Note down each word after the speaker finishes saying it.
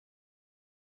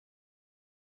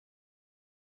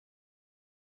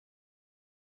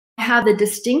have the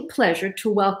distinct pleasure to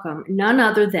welcome none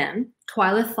other than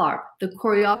Twyla Tharp, the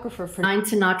choreographer for Nine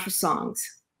Sinatra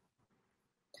Songs.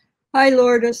 Hi,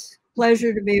 Lourdes.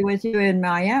 Pleasure to be with you in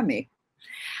Miami.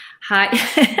 Hi,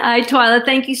 hi, Twyla.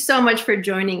 Thank you so much for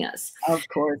joining us. Of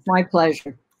course, my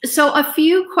pleasure. So a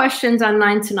few questions on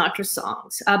Nine Sinatra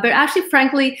Songs, but actually,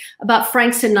 frankly, about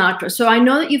Frank Sinatra. So I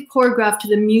know that you've choreographed to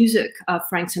the music of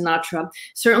Frank Sinatra,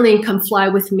 certainly in Come Fly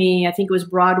With Me. I think it was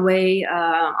Broadway,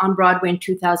 on Broadway in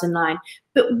 2009.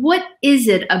 But what is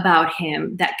it about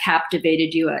him that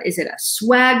captivated you? Is it a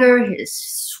swagger,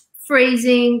 his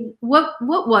phrasing? What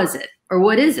was it, or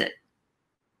what is it?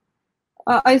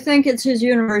 I think it's his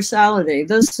universality.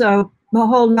 The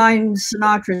whole Nine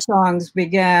Sinatra Songs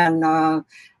began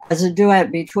as a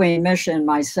duet between Misha and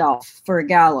myself for a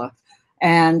gala.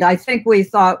 And I think we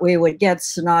thought we would get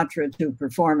Sinatra to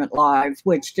perform it live,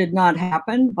 which did not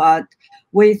happen, but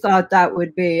we thought that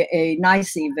would be a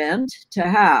nice event to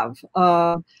have.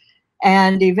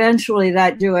 And eventually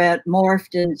that duet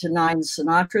morphed into Nine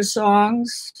Sinatra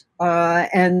Songs,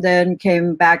 and then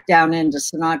came back down into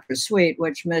Sinatra Suite,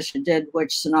 which Misha did,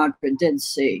 which Sinatra did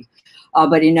see.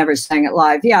 But he never sang it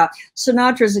live. Yeah,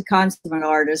 Sinatra's a consummate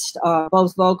artist,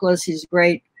 both vocalist, he's a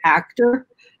great actor,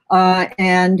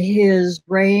 and his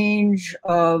range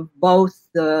of both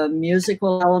the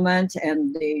musical element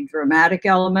and the dramatic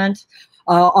element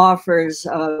offers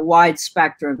a wide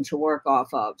spectrum to work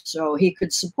off of. So he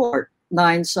could support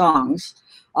 9 songs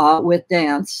with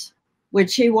dance,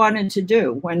 which he wanted to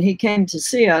do. When he came to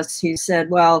see us, he said,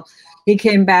 well, he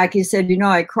came back, he said, you know,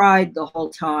 I cried the whole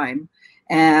time.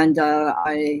 And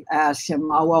I asked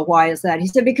him, oh, well, why is that? He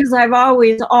said, because I've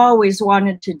always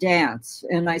wanted to dance.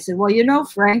 And I said, well, you know,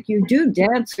 Frank, you do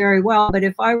dance very well, but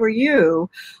if I were you,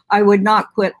 I would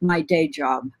not quit my day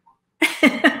job.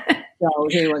 So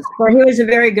he was a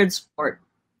very good sport.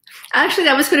 Actually,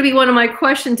 that was going to be one of my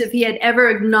questions, if he had ever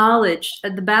acknowledged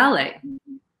the ballet.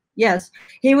 Yes,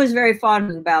 he was very fond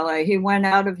of the ballet. He went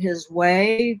out of his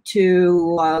way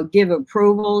to give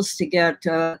approvals, to get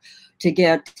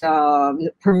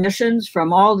permissions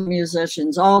from all the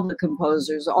musicians, all the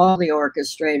composers, all the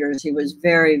orchestrators. He was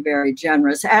very, very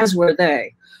generous, as were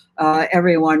they.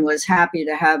 Everyone was happy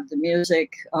to have the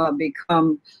music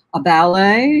become a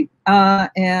ballet.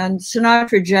 And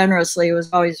Sinatra generously,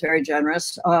 was always very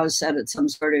generous, said at some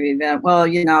sort of event, well,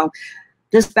 you know,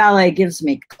 this ballet gives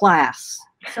me class.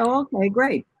 So, okay,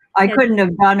 great. I couldn't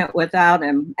have done it without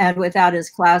him and without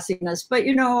his classiness. But,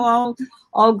 you know,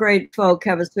 all great folk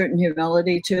have a certain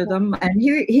humility to them. And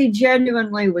he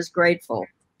genuinely was grateful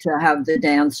to have the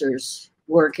dancers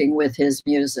working with his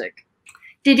music.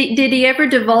 Did he ever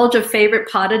divulge a favorite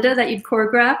pas de deux that you'd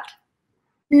choreographed?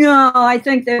 No, I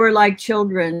think they were like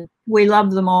children. We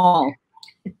love them all.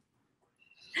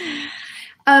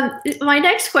 My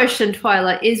next question,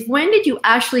 Twyla, is when did you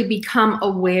actually become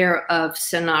aware of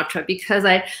Sinatra? Because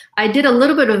I did a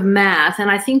little bit of math, and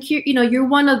I think you're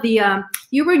one of the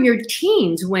you were in your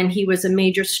teens when he was a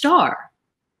major star.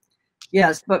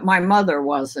 Yes, but my mother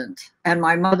wasn't, and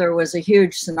my mother was a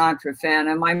huge Sinatra fan,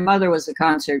 and my mother was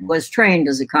trained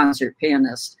as a concert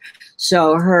pianist,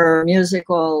 so her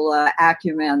musical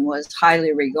acumen was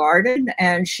highly regarded,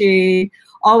 and she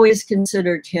always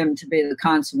considered him to be the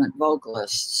consummate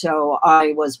vocalist. So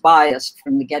I was biased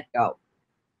from the get-go.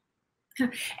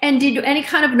 And did any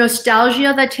kind of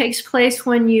nostalgia that takes place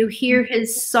when you hear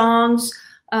his songs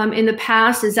in the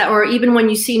past? Is that, or even when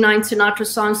you see Nine Sinatra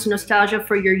Songs, nostalgia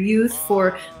for your youth,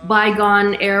 for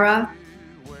bygone era?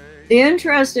 The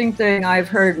interesting thing, I've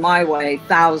heard my way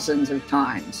thousands of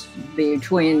times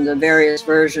between the various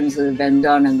versions that have been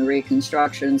done and the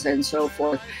reconstructions and so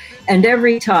forth. And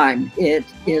every time it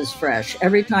is fresh,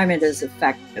 every time it is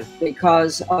effective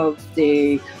because of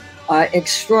the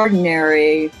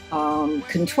extraordinary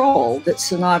control that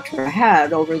Sinatra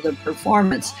had over the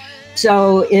performance.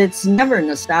 So it's never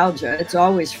nostalgia. It's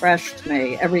always fresh to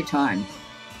me every time.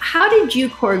 How did you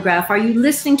choreograph? Are you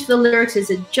listening to the lyrics?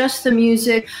 Is it just the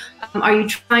music? Are you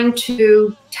trying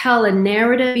to tell a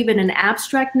narrative, even an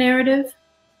abstract narrative?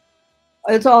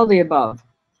 It's all the above.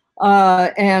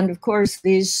 And of course,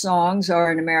 these songs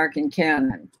are an American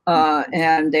canon,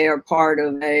 and they are part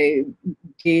of a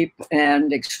deep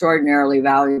and extraordinarily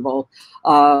valuable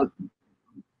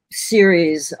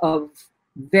series of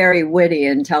very witty,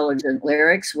 intelligent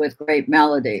lyrics with great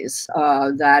melodies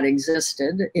that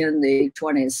existed in the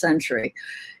 20th century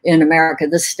in America,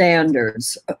 the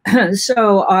standards.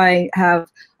 So I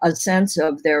have a sense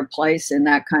of their place in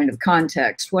that kind of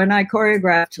context. When I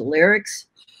choreograph to lyrics,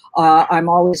 I'm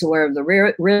always aware of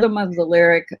the rhythm of the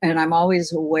lyric, and I'm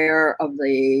always aware of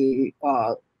the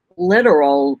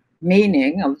literal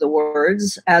meaning of the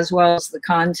words as well as the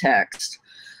context,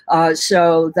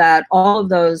 so that all of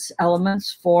those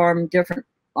elements form different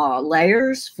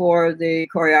layers for the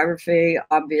choreography.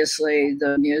 Obviously,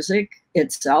 the music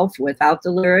itself without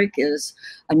the lyric is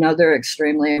another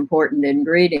extremely important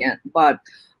ingredient, but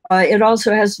it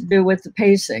also has to do with the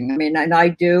pacing. I mean, and I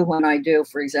do, when I do,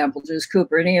 for example, Juice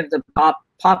Cooper, any of the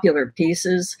popular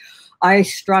pieces, I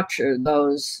structure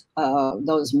those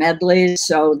medleys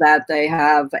so that they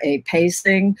have a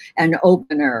pacing, an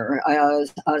opener,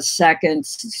 a second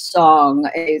song,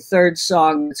 a third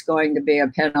song that's going to be a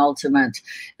penultimate,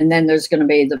 and then there's going to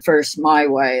be the first My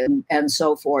Way, and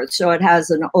so forth. So it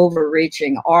has an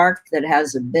overreaching arc that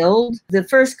has a build. The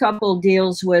first couple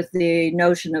deals with the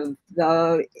notion of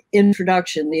the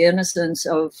introduction, the innocence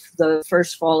of the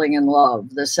first falling in love.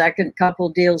 The second couple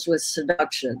deals with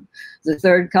seduction. The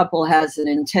third couple has an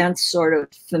intense sort of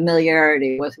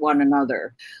familiarity with one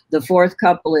another. The fourth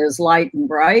couple is light and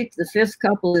bright. The fifth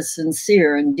couple is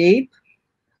sincere and deep.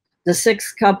 The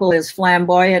sixth couple is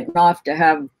flamboyant and off to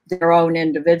have their own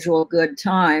individual good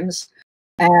times.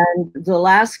 And the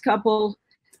last couple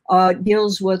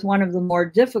deals with one of the more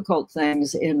difficult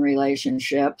things in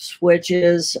relationships, which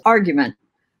is argument.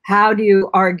 How do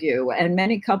you argue? And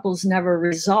many couples never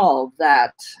resolve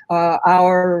that.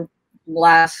 Our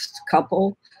last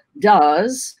couple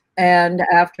does, and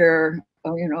after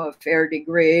a fair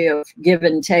degree of give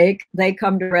and take, they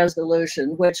come to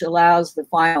resolution, which allows the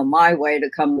final My Way to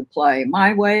come to play.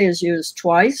 My Way is used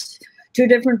twice, two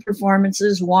different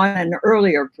performances, one an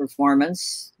earlier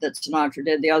performance that Sinatra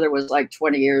did, the other was like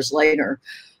 20 years later.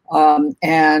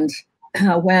 And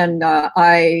when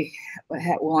I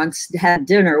once had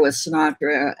dinner with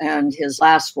Sinatra and his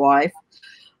last wife,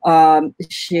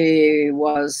 she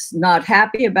was not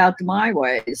happy about the My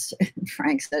Ways.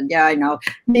 Frank said, yeah, I know.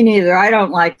 Me neither. I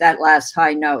don't like that last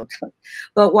high note.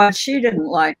 But what she didn't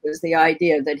like was the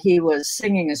idea that he was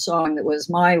singing a song that was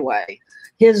my way,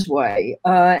 his way.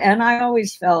 And I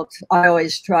always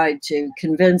tried to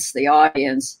convince the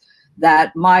audience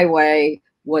that my way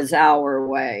was our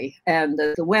way, and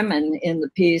that the women in the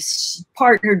piece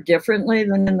partnered differently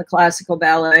than in the classical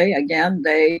ballet. Again,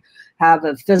 they have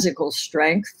a physical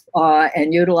strength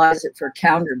and utilize it for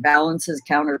counterbalances,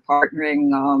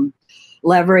 counter-partnering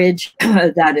leverage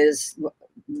that is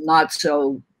not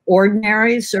so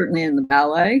ordinary, certainly in the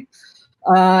ballet.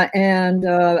 And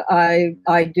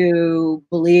I do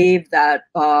believe that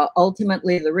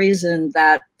ultimately the reason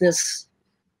that this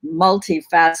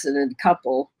multifaceted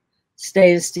couple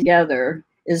stays together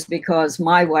is because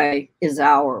my way is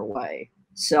our way.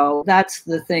 So that's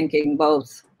the thinking,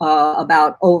 both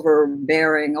about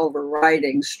overriding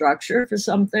structure for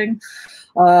something,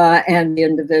 and the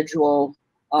individual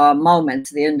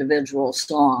moments, the individual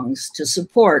songs to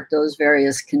support those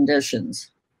various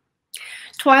conditions.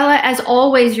 Twyla, as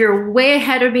always, you're way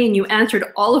ahead of me and you answered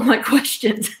all of my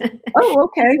questions. Oh,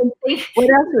 okay. What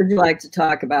else would you like to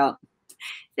talk about?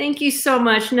 Thank you so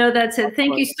much. No, that's it.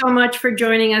 Thank you so much for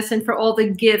joining us and for all the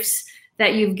gifts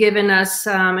that you've given us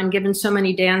and given so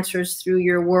many dancers through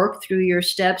your work, through your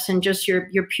steps, and just your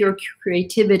pure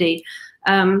creativity.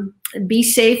 Be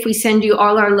safe. We send you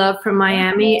all our love from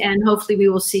Miami, and hopefully we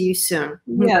will see you soon.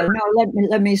 Yeah, no,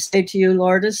 let me say to you,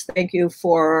 Lourdes, thank you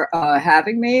for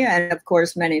having me. And of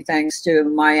course, many thanks to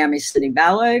Miami City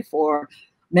Ballet for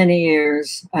many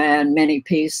years and many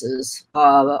pieces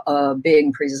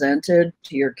being presented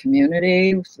to your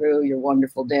community through your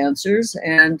wonderful dancers,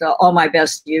 and all my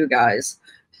best to you guys.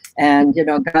 And,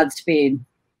 Godspeed.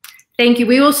 Thank you.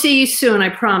 We will see you soon, I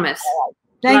promise.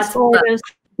 Thanks, Lourdes.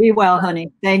 Be well,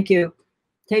 honey. Thank you.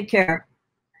 Take care.